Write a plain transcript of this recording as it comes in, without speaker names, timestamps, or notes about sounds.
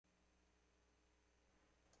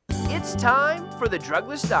It's time for the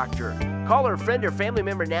Drugless Doctor. Call a friend or family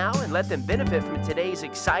member now and let them benefit from today's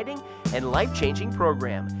exciting and life-changing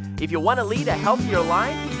program. If you want to lead a healthier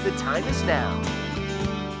life, the time is now.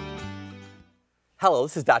 Hello,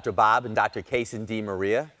 this is Dr. Bob and Dr. Kaysen D.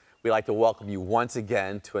 Maria. We'd like to welcome you once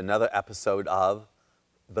again to another episode of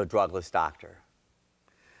the Drugless Doctor.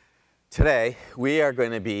 Today, we are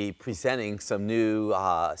going to be presenting some new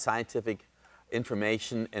scientific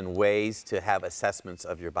information and ways to have assessments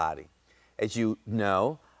of your body. As you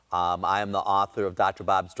know, I am the author of Dr.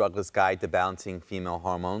 Bob's Drugless Guide to Balancing Female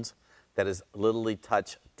Hormones that has literally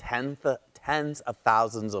touched tens of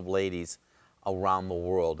thousands of ladies around the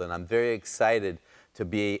world. And I'm very excited to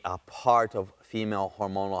be a part of female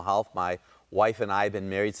hormonal health. My wife and I have been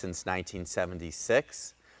married since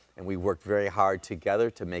 1976, and we worked very hard together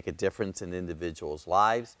to make a difference in individuals'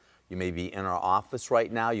 lives. You may be in our office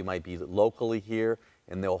right now, you might be locally here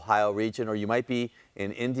in the Ohio region, or you might be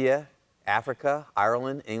in India, Africa,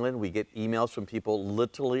 Ireland, England. We get emails from people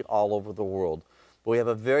literally all over the world. But we have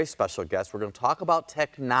a very special guest. We're going to talk about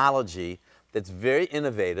technology that's very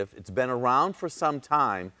innovative. It's been around for some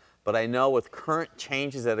time, but I know with current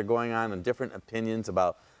changes that are going on and different opinions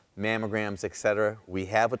about mammograms, etc., we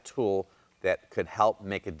have a tool that could help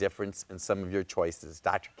make a difference in some of your choices.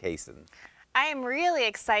 Dr. Kaysen. I am really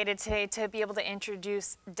excited today to be able to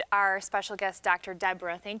introduce our special guest, Dr.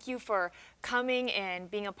 Deborah. Thank you for coming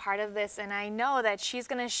and being a part of this, and I know that she's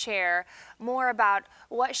going to share more about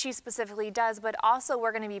what she specifically does, but also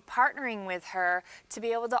we're going to be partnering with her to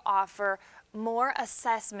be able to offer more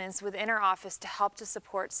assessments within our office to help to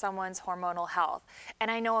support someone's hormonal health.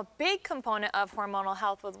 And I know a big component of hormonal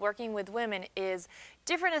health with working with women is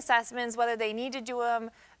different assessments, whether they need to do them,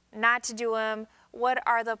 not to do them, what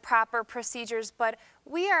are the proper procedures, but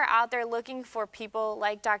we are out there looking for people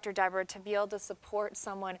like Dr. Deborah to be able to support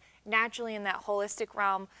someone naturally in that holistic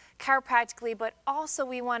realm, chiropractically, but also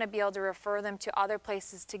we want to be able to refer them to other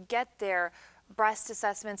places to get their breast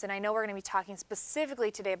assessments. And I know we're going to be talking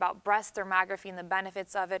specifically today about breast thermography and the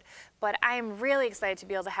benefits of it, but I am really excited to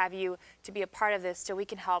be able to have you to be a part of this so we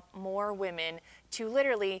can help more women to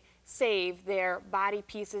literally save their body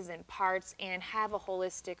pieces and parts and have a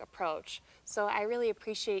holistic approach. So I really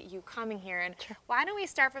appreciate you coming here. And why don't we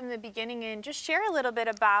start from the beginning and just share a little bit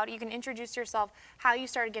about, you can introduce yourself, how you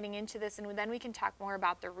started getting into this, and then we can talk more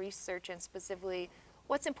about the research and specifically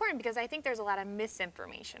what's important, because I think there's a lot of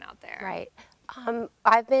misinformation out there. Right.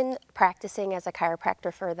 I've been practicing as a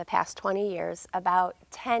chiropractor for the past 20 years. About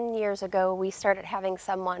 10 years ago, we started having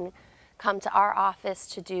someone come to our office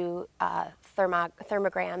to do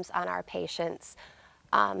thermograms on our patients.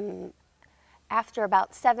 After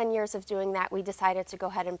about 7 years of doing that, we decided to go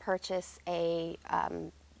ahead and purchase a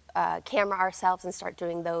camera ourselves and start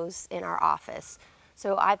doing those in our office.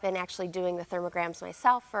 So I've been actually doing the thermograms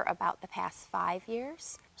myself for about the past 5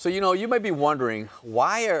 years. So, you know, you might be wondering,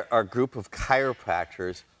 why are a group of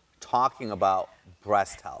chiropractors talking about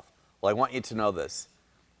breast health? Well, I want you to know this.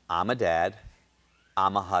 I'm a dad,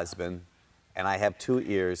 I'm a husband, and I have 2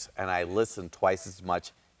 ears, and I listen twice as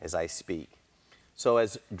much as I speak. So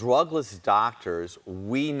as drugless doctors,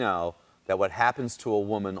 we know that what happens to a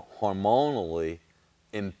woman hormonally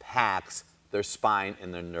impacts their spine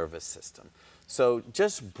and their nervous system. So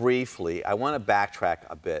just briefly, I want to backtrack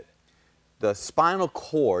a bit. The spinal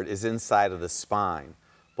cord is inside of the spine,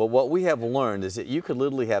 but what we have learned is that you could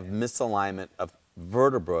literally have misalignment of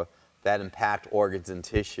vertebrae that impact organs and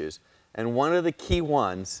tissues. And one of the key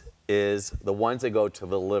ones is the ones that go to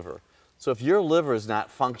the liver. So if your liver is not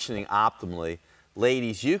functioning optimally,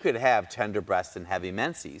 ladies, you could have tender breasts and heavy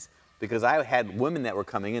menses, because I had women that were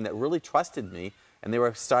coming in that really trusted me, and they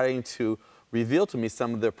were starting to reveal to me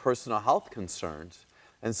some of their personal health concerns.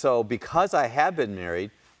 And so because I have been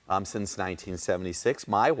married since 1976,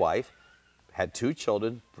 my wife had 2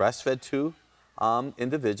 children, breastfed 2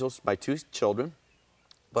 individuals, my 2 children,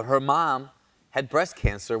 but her mom had breast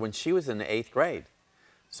cancer when she was in the 8th grade.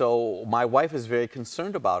 So my wife is very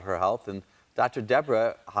concerned about her health, and Dr.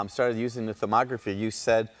 Deborah started using the thermography, you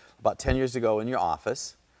said, about 10 years ago in your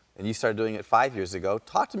office, and you started doing it 5 years ago.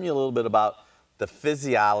 Talk to me a little bit about the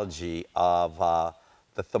physiology of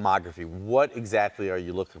the thermography. What exactly are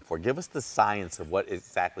you looking for? Give us the science of what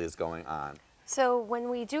exactly is going on. So when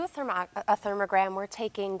we do a thermogram, we're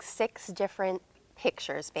taking 6 different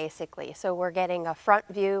pictures, basically. So we're getting a front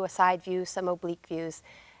view, a side view, some oblique views,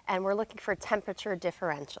 and we're looking for temperature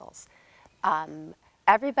differentials.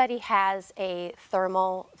 Everybody has a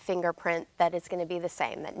thermal fingerprint that is going to be the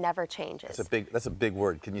same, that never changes. That's a big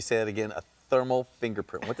word. Can you say that again? A thermal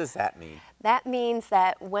fingerprint. What does that mean? That means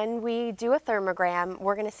that when we do a thermogram,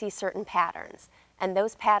 we're going to see certain patterns. and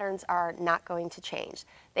those patterns are not going to change.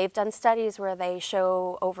 They've done studies where they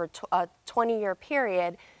show over a 20-year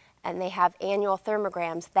period, and they have annual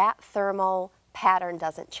thermograms. That thermal pattern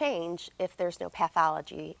doesn't change if there's no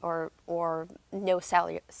pathology or no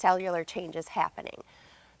cellular changes happening.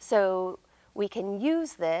 So we can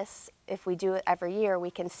use this, if we do it every year,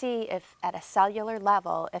 we can see if at a cellular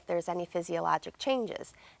level if there's any physiologic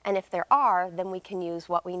changes. And if there are, then we can use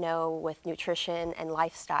what we know with nutrition and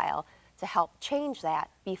lifestyle to help change that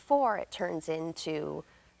before it turns into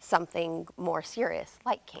something more serious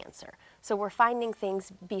like cancer. So we're finding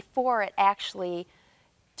things before it actually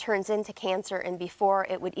turns into cancer and before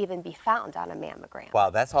it would even be found on a mammogram. Wow,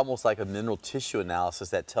 that's almost like a mineral tissue analysis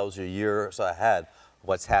that tells you years ahead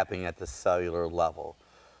what's happening at the cellular level.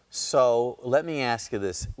 So let me ask you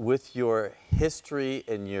this, with your history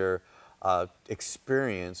and your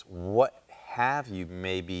experience, what have you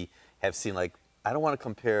maybe have seen? Like, I don't want to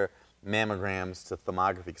compare mammograms to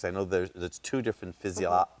thermography because I know there's two different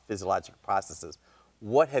physiologic processes.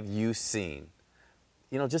 What have you seen?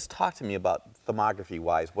 You know, just talk to me about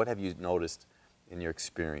thermography-wise. What have you noticed in your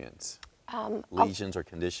experience? Lesions or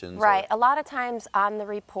conditions? Right. A lot of times on the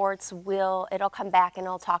reports, it'll come back and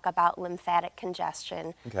it'll talk about lymphatic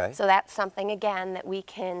congestion. Okay. So that's something, again, that we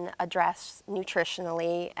can address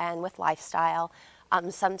nutritionally and with lifestyle.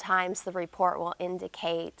 Sometimes the report will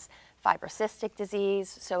indicate fibrocystic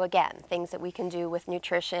disease. So again, things that we can do with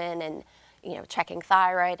nutrition and, you know, checking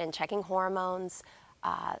thyroid and checking hormones.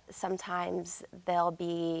 Sometimes there'll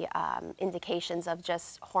be indications of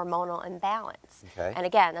just hormonal imbalance. Okay. And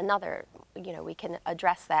again, another, you know, we can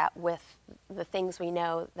address that with the things we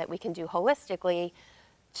know that we can do holistically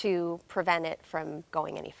to prevent it from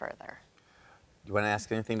going any further. You want to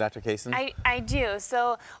ask anything, Dr. Kaysen? I do.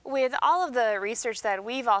 So with all of the research that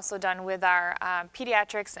we've also done with our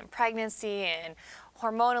pediatrics and pregnancy and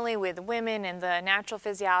hormonally with women and the natural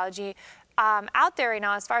physiology, out there right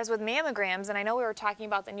now as far as with mammograms, and I know we were talking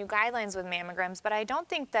about the new guidelines with mammograms, but I don't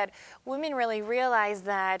think that women really realize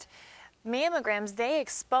that mammograms, they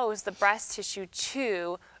expose the breast tissue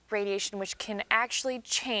to radiation, which can actually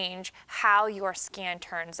change how your scan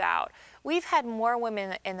turns out. We've had more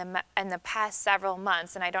women in the past several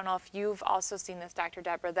months, and I don't know if you've also seen this, Dr.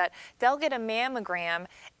 Deborah, that they'll get a mammogram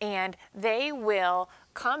and they will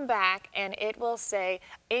come back and it will say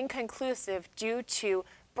inconclusive due to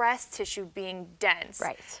breast tissue being dense.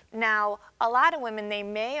 Right. Now, a lot of women, they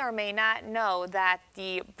may or may not know that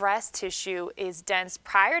the breast tissue is dense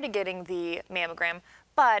prior to getting the mammogram,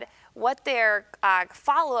 but what their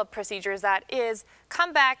follow-up procedure is that is,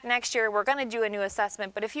 come back next year, we're going to do a new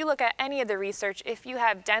assessment, but if you look at any of the research, if you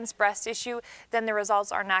have dense breast tissue, then the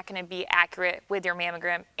results are not going to be accurate with your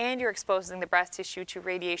mammogram, and you're exposing the breast tissue to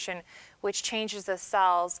radiation, which changes the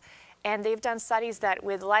cells. And they've done studies that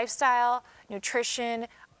with lifestyle, nutrition,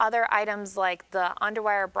 other items like the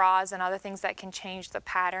underwire bras and other things that can change the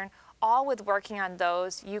pattern, all with working on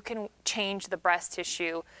those, you can change the breast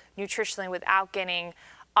tissue nutritionally without getting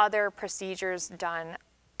other procedures done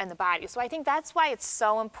in the body. So I think that's why it's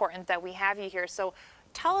so important that we have you here. So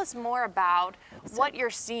tell us more about what you're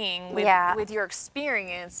seeing with your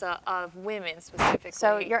experience of women specifically.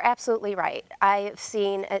 So you're absolutely right. I've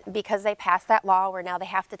seen, because they passed that law where now they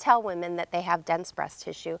have to tell women that they have dense breast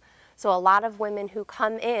tissue. So a lot of women who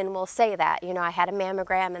come in will say that, you know, I had a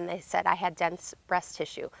mammogram and they said I had dense breast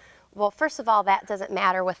tissue. Well, first of all, that doesn't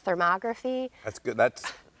matter with thermography. That's good.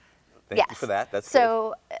 Thank you for that. That's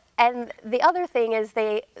so, good. And the other thing is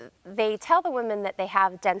they tell the women that they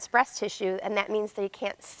have dense breast tissue, and that means they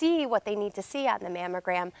can't see what they need to see on the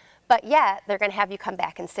mammogram, but yet they're going to have you come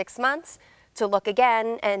back in 6 months to look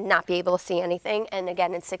again and not be able to see anything, and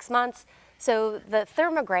again in 6 months. So the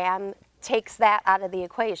thermogram takes that out of the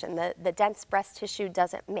equation. The dense breast tissue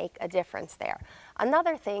doesn't make a difference there.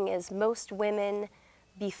 Another thing is most women,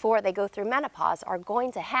 before they go through menopause, are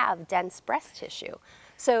going to have dense breast tissue.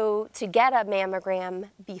 So to get a mammogram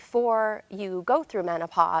before you go through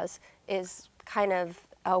menopause is kind of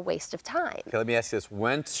a waste of time. Okay, let me ask you this.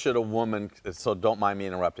 When should a woman, so don't mind me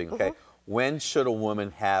interrupting, okay? When should a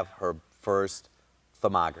woman have her first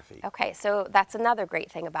thermography? Okay, so that's another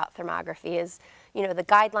great thing about thermography is, you know, the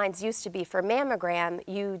guidelines used to be for mammogram,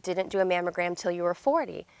 you didn't do a mammogram till you were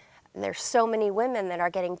 40. And there's so many women that are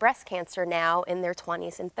getting breast cancer now in their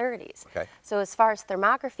 20s and 30s. Okay. So as far as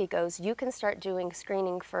thermography goes, you can start doing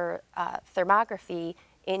screening for thermography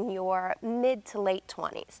in your mid to late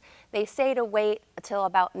 20s. They say to wait until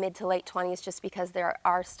about mid to late 20s just because there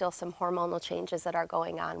are still some hormonal changes that are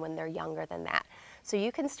going on when they're younger than that. So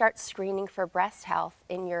you can start screening for breast health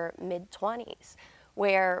in your mid 20s,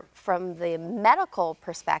 where from the medical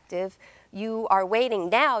perspective, you are waiting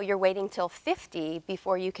now, you're waiting till 50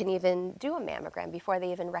 before you can even do a mammogram, before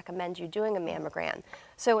they even recommend you doing a mammogram.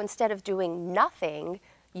 So instead of doing nothing,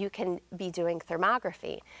 you can be doing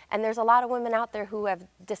thermography. And there's a lot of women out there who have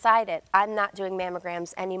decided, I'm not doing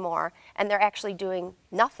mammograms anymore, and they're actually doing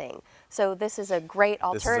nothing. So this is a great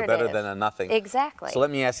alternative. This is better than a nothing. Exactly. So let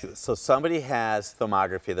me ask you, so somebody has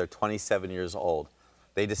thermography, they're 27 years old.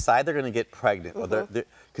 They decide they're going to get pregnant.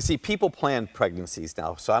 Because see, people plan pregnancies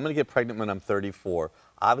now. So I'm going to get pregnant when I'm 34.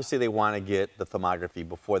 Obviously, they want to get the thermography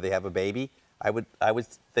before they have a baby. I would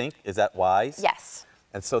think. Is that wise? Yes.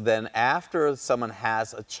 And so then after someone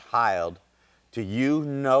has a child, do you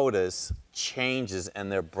notice changes in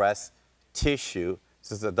their breast tissue?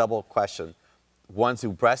 This is a double question. Ones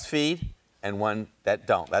who breastfeed and one that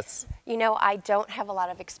don't. That's. You know, I don't have a lot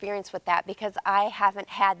of experience with that because I haven't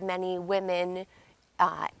had many women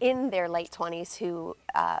in their late 20s who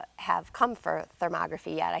have come for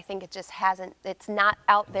thermography yet. I think it just hasn't, it's not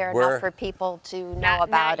out there enough for people to know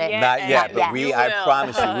about it. Not yet, but I will.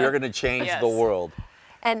 promise you, we're going to change the world.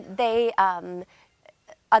 And they,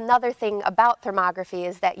 another thing about thermography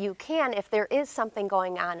is that you can, if there is something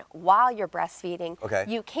going on while you're breastfeeding,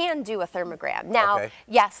 you can do a thermogram. Now,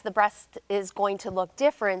 yes, the breast is going to look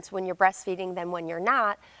different when you're breastfeeding than when you're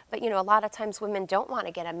not, but you know, a lot of times women don't want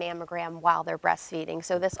to get a mammogram while they're breastfeeding,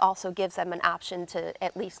 so this also gives them an option to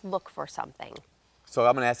at least look for something. So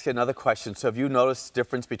I'm going to ask you another question. So have you noticed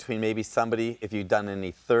difference between maybe somebody, if you've done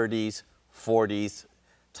any 30s, 40s?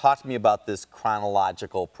 Talk to me about this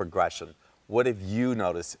chronological progression. What have you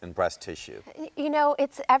noticed in breast tissue? You know,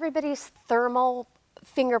 it's everybody's thermal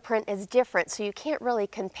fingerprint is different, so you can't really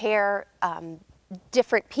compare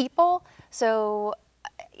different people. So,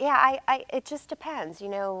 yeah, it just depends. You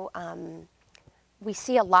know, we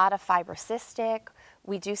see a lot of fibrocystic.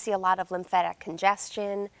 We do see a lot of lymphatic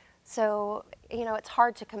congestion. So, you know, it's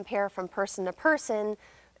hard to compare from person to person.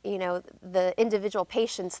 You know, the individual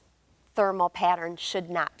patient's thermal pattern should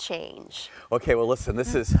not change. Okay, well listen,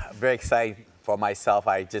 this is very exciting for myself.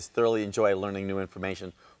 I just thoroughly enjoy learning new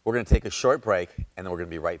information. We're going to take a short break and then we're going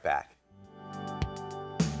to be right back.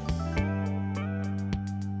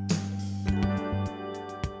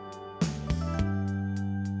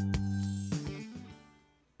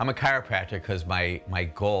 I'm a chiropractor because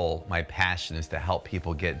my goal, my passion is to help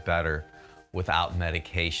people get better without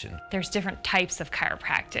medication. There's different types of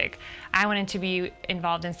chiropractic. I wanted to be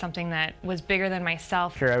involved in something that was bigger than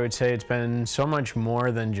myself. Sure, I would say it's been so much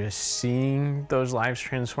more than just seeing those lives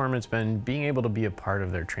transform. It's been being able to be a part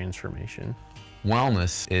of their transformation.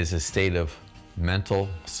 Wellness is a state of mental,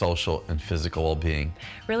 social, and physical well-being.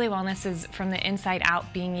 Really, wellness is from the inside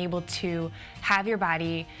out, being able to have your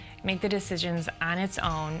body make the decisions on its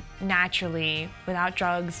own, naturally, without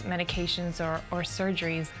drugs, medications, or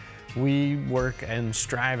surgeries. We work and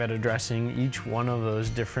strive at addressing each one of those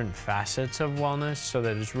different facets of wellness so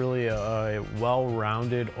that it's really a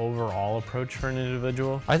well-rounded overall approach for an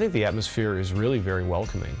individual. I think the atmosphere is really very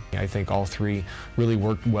welcoming. I think all three really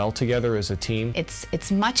work well together as a team. It's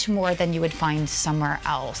much more than you would find somewhere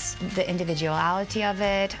else. The individuality of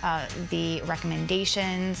it, the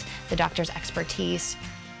recommendations, the doctor's expertise.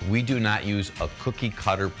 We do not use a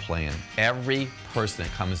cookie-cutter plan. Every person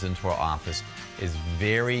that comes into our office is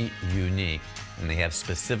very unique, and they have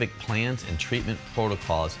specific plans and treatment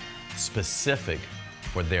protocols specific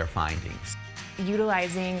for their findings.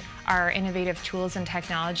 Utilizing our innovative tools and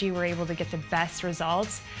technology, we're able to get the best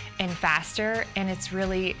results and faster, and it's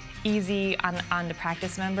really easy on the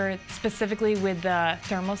practice member, specifically with the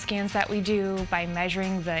thermal scans that we do. By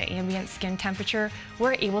measuring the ambient skin temperature,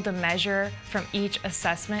 we're able to measure from each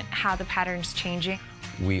assessment how the pattern's changing.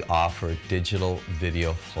 We offer digital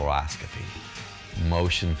video fluoroscopy,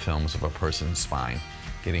 motion films of a person's spine,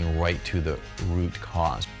 getting right to the root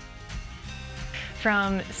cause.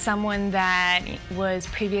 From someone that was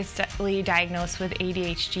previously diagnosed with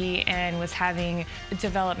ADHD and was having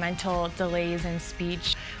developmental delays in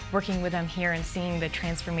speech, working with them here and seeing the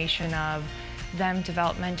transformation of them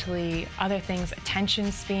developmentally, other things,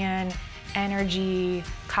 attention span, energy,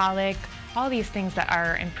 colic, all these things that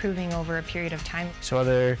are improving over a period of time. So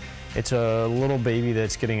whether it's a little baby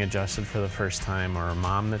that's getting adjusted for the first time, or a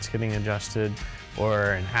mom that's getting adjusted,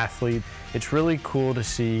 or an athlete, it's really cool to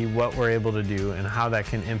see what we're able to do and how that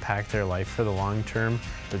can impact their life for the long term.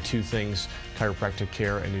 The two things, chiropractic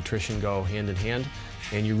care and nutrition, go hand in hand,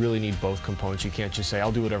 and you really need both components. You can't just say,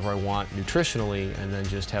 I'll do whatever I want nutritionally and then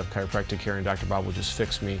just have chiropractic care and Dr. Bob will just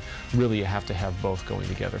fix me. Really, you have to have both going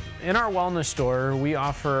together. In our wellness store, we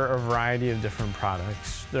offer a variety of different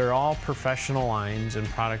products. They're all professional lines and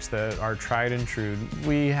products that are tried and true.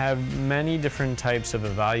 We have many different types of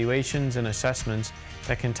evaluations and assessments,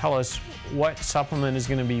 that can tell us what supplement is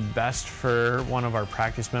going to be best for one of our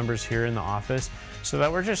practice members here in the office, so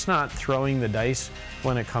that we're just not throwing the dice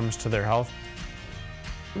when it comes to their health.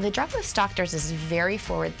 The Drugless Doctors is very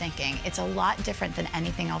forward-thinking. It's a lot different than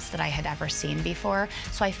anything else that I had ever seen before,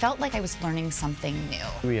 so I felt like I was learning something new.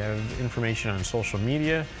 We have information on social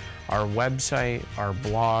media, our website, our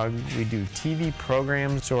blog. We do TV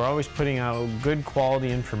programs, so we're always putting out good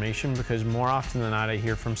quality information, because more often than not I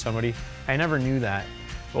hear from somebody, I never knew that,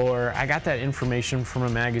 or I got that information from a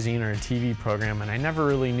magazine or a TV program and I never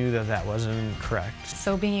really knew that that wasn't correct.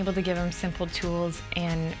 So being able to give them simple tools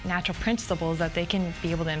and natural principles that they can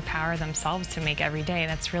be able to empower themselves to make every day,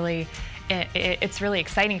 that's really, it's really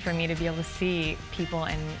exciting for me to be able to see people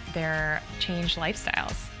in their changed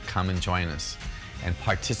lifestyles. Come and join us and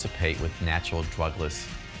participate with natural drugless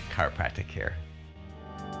chiropractic care.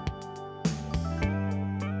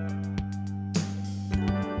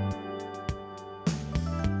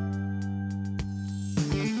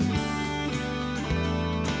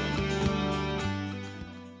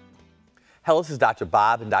 Hello, this is Dr.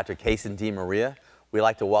 Bob and Dr. Kaysen DeMaria. We'd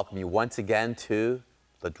like to welcome you once again to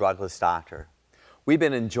the Drugless Doctor. We've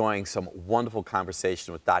been enjoying some wonderful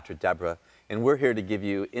conversation with Dr. Deborah, and we're here to give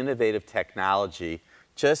you innovative technology,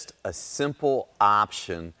 just a simple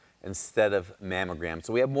option instead of mammograms.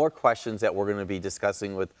 So we have more questions that we're going to be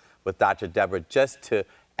discussing with Dr. Deborah, just to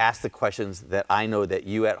ask the questions that I know that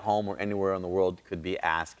you at home or anywhere in the world could be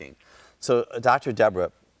asking. So Dr.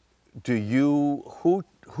 Deborah,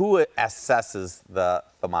 who assesses the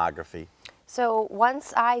thermography? So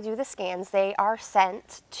once I do the scans, they are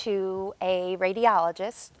sent to a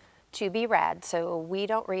radiologist to be read. So we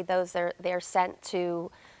don't read those. They're sent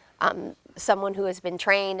to someone who has been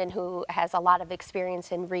trained and who has a lot of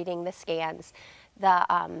experience in reading the scans.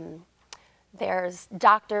 There's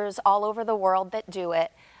doctors all over the world that do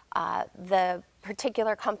it. The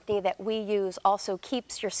particular company that we use also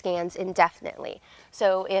keeps your scans indefinitely.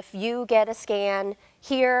 So if you get a scan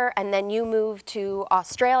here and then you move to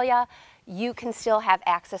Australia, you can still have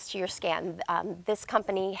access to your scan. This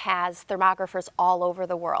company has thermographers all over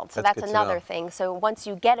the world. So that's another thing. So once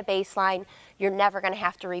you get a baseline, you're never going to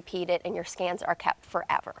have to repeat it, and your scans are kept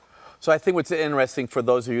forever. So I think what's interesting for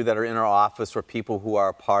those of you that are in our office or people who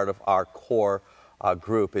are part of our core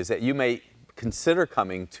group is that you may consider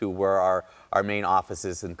coming to where our main office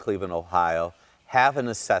is in Cleveland, Ohio, have an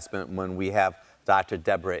assessment when we have Dr.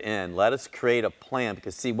 Deborah in. Let us create a plan,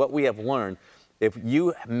 because see, what we have learned, if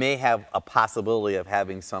you may have a possibility of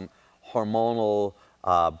having some hormonal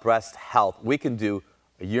breast health, we can do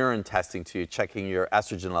urine testing to you, checking your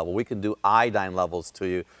estrogen level. We can do iodine levels to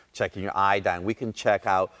you, checking your iodine. We can check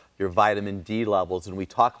out your vitamin D levels, and we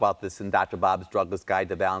talk about this in Dr. Bob's Drugless Guide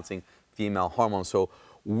to Balancing Female Hormones. So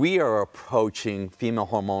we are approaching female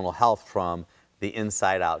hormonal health from the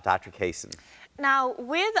inside out. Dr. Kaysen. Now,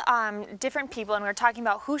 with different people, and we're talking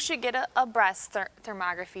about who should get a breast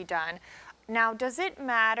thermography done. Now, does it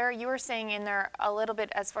matter? You were saying in there a little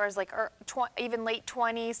bit as far as like even late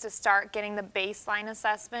 20s to start getting the baseline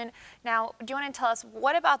assessment. Now, do you want to tell us,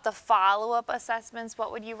 what about the follow-up assessments?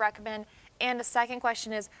 What would you recommend? And the second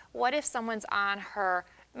question is, what if someone's on her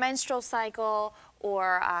menstrual cycle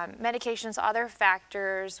or medications, other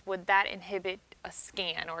factors, would that inhibit a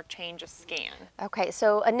scan or change a scan? Okay,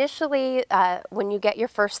 so initially when you get your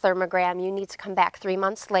first thermogram, you need to come back 3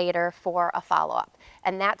 months later for a follow-up,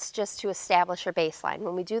 and that's just to establish your baseline.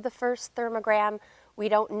 When we do the first thermogram, we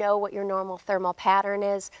don't know what your normal thermal pattern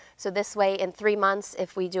is, so this way in 3 months,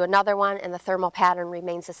 if we do another one and the thermal pattern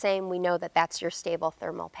remains the same, we know that that's your stable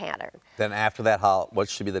thermal pattern. Then after that, what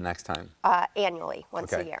should be the next time? Annually,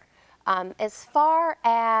 once a year. As far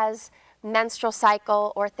as menstrual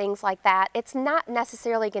cycle or things like that, it's not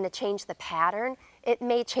necessarily going to change the pattern. It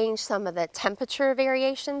may change some of the temperature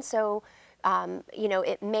variation. So, you know,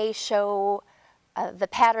 it may show, the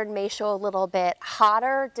pattern may show a little bit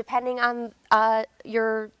hotter depending on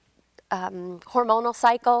your hormonal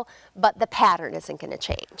cycle, but the pattern isn't going to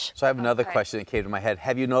change. So I have another question that came to my head.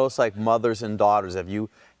 Have you noticed, like mothers and daughters, have you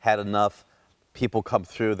had enough people come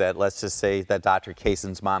through that, let's just say that Dr.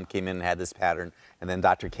 Kaysen's mom came in and had this pattern, and then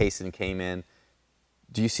Dr. Kaysen came in.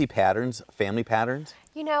 Do you see patterns, family patterns?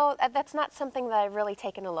 You know, that's not something that I've really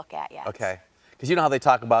taken a look at yet. Okay. Because you know how they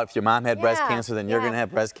talk about if your mom had breast cancer, then you're going to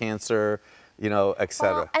have breast cancer, you know, et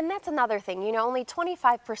cetera. Well, and that's another thing. You know, only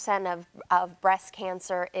 25% of breast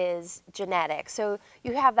cancer is genetic. So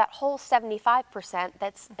you have that whole 75%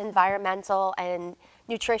 that's environmental and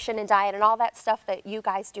nutrition and diet and all that stuff that you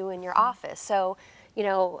guys do in your office. So, you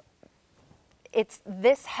know,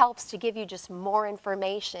 this helps to give you just more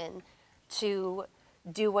information to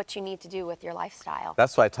do what you need to do with your lifestyle.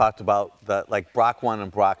 That's why I talked about the, like BRCA 1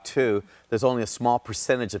 and BRCA 2. There's only a small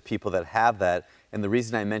percentage of people that have that. And the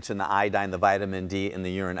reason I mentioned the iodine, the vitamin D, and the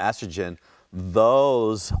urine estrogen,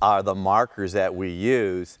 those are the markers that we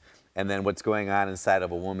use. And then what's going on inside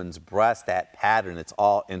of a woman's breast, that pattern, it's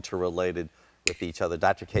all interrelated with each other.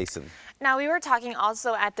 Dr. Kaysen. Now, we were talking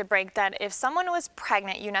also at the break that if someone was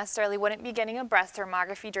pregnant, you necessarily wouldn't be getting a breast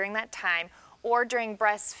thermography during that time or during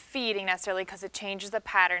breastfeeding necessarily, because it changes the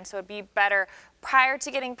pattern. So it'd be better prior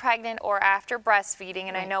to getting pregnant or after breastfeeding.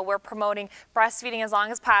 And I know we're promoting breastfeeding as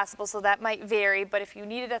long as possible, so that might vary. But if you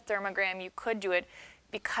needed a thermogram, you could do it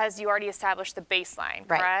because you already established the baseline,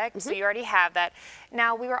 correct? So you already have that.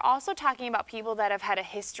 Now, we were also talking about people that have had a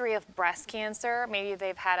history of breast cancer. Maybe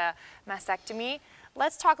they've had a mastectomy.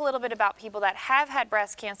 Let's talk a little bit about people that have had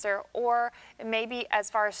breast cancer, or maybe as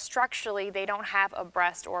far as structurally, they don't have a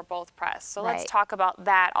breast or both breasts. So let's talk about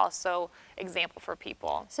that also, example for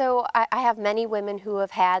people. So I have many women who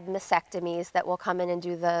have had mastectomies that will come in and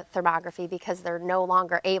do the thermography because they're no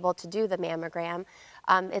longer able to do the mammogram.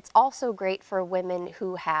 It's also great for women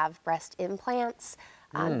who have breast implants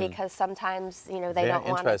because sometimes, you know, they don't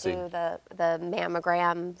want to do the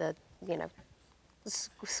mammogram, the, you know,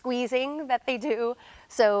 squeezing that they do.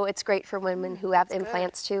 So it's great for women who have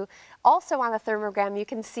implants too. Also on a thermogram, you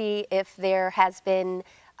can see if there has been,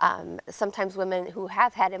 sometimes women who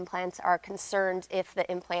have had implants are concerned if the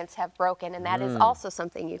implants have broken, and that is also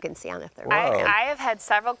something you can see on a thermogram. I have had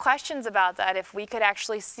several questions about that, if we could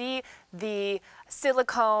actually see the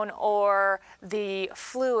silicone or the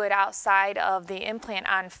fluid outside of the implant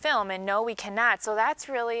on film, and no, we cannot. So that's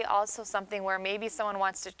really also something where maybe someone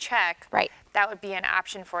wants to check. That would be an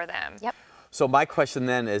option for them. So my question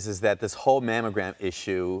then is that this whole mammogram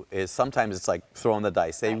issue is sometimes it's like throwing the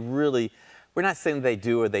dice. They really, we're not saying they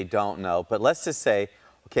do or they don't know, but let's just say,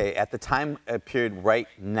 okay, at the time period right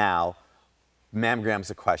now, mammogram's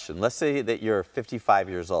a question. Let's say that you're 55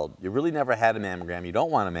 years old. You really never had a mammogram. You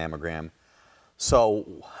don't want a mammogram.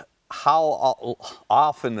 So how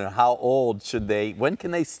often and how old should they, when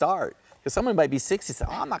can they start? Because someone might be 60 and say,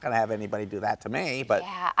 oh, I'm not going to have anybody do that to me. But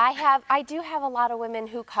yeah, I do have a lot of women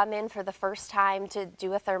who come in for the first time to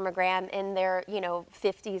do a thermogram in their, you know,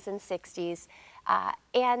 50s and 60s.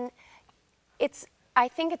 And I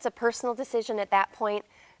think it's a personal decision at that point.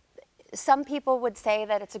 Some people would say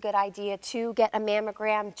that it's a good idea to get a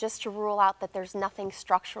mammogram just to rule out that there's nothing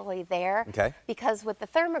structurally there. Because with the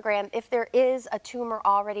thermogram, if there is a tumor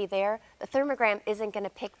already there, the thermogram isn't going to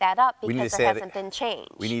pick that up because there hasn't been change.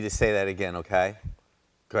 We need to say that again, okay?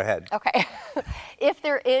 Go ahead. Okay. If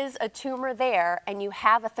there is a tumor there and you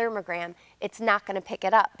have a thermogram, it's not going to pick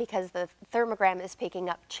it up because the thermogram is picking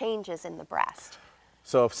up changes in the breast.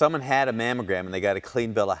 So if someone had a mammogram and they got a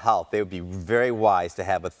clean bill of health, they would be very wise to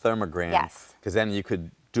have a thermogram. Because then you could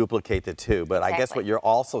duplicate the two. But I guess what you're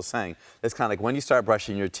also saying is kind of like when you start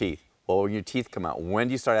brushing your teeth, well, when your teeth come out, when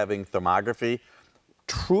do you start having thermography?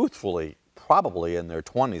 Truthfully, probably in their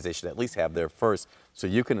 20s, they should at least have their first, so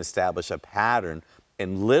you can establish a pattern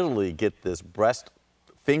and literally get this breast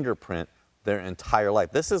fingerprint their entire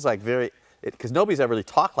life. This is like very, because nobody's ever really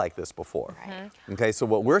talked like this before. Okay, so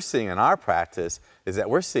what we're seeing in our practice is that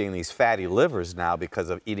we're seeing these fatty livers now because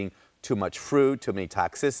of eating too much fruit, too many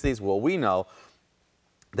toxicities. Well, we know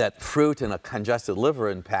that fruit and a congested liver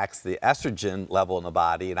impacts the estrogen level in the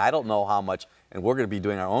body, and I don't know how much, and we're going to be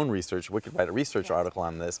doing our own research, we could write a research article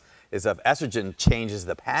on this, is if estrogen changes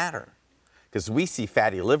the pattern. Because we see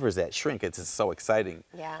fatty livers that shrink. It's just so exciting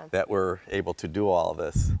that we're able to do all of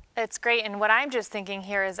this. It's great, and what I'm just thinking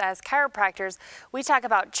here is, as chiropractors, we talk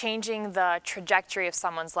about changing the trajectory of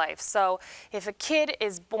someone's life. So if a kid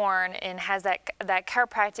is born and has that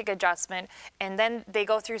chiropractic adjustment, and then they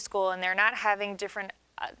go through school and they're not having different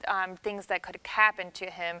things that could happen to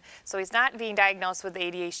him. So he's not being diagnosed with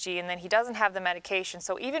ADHD, and then he doesn't have the medication.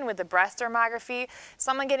 So even with the breast thermography,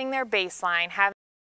 someone getting their baseline, having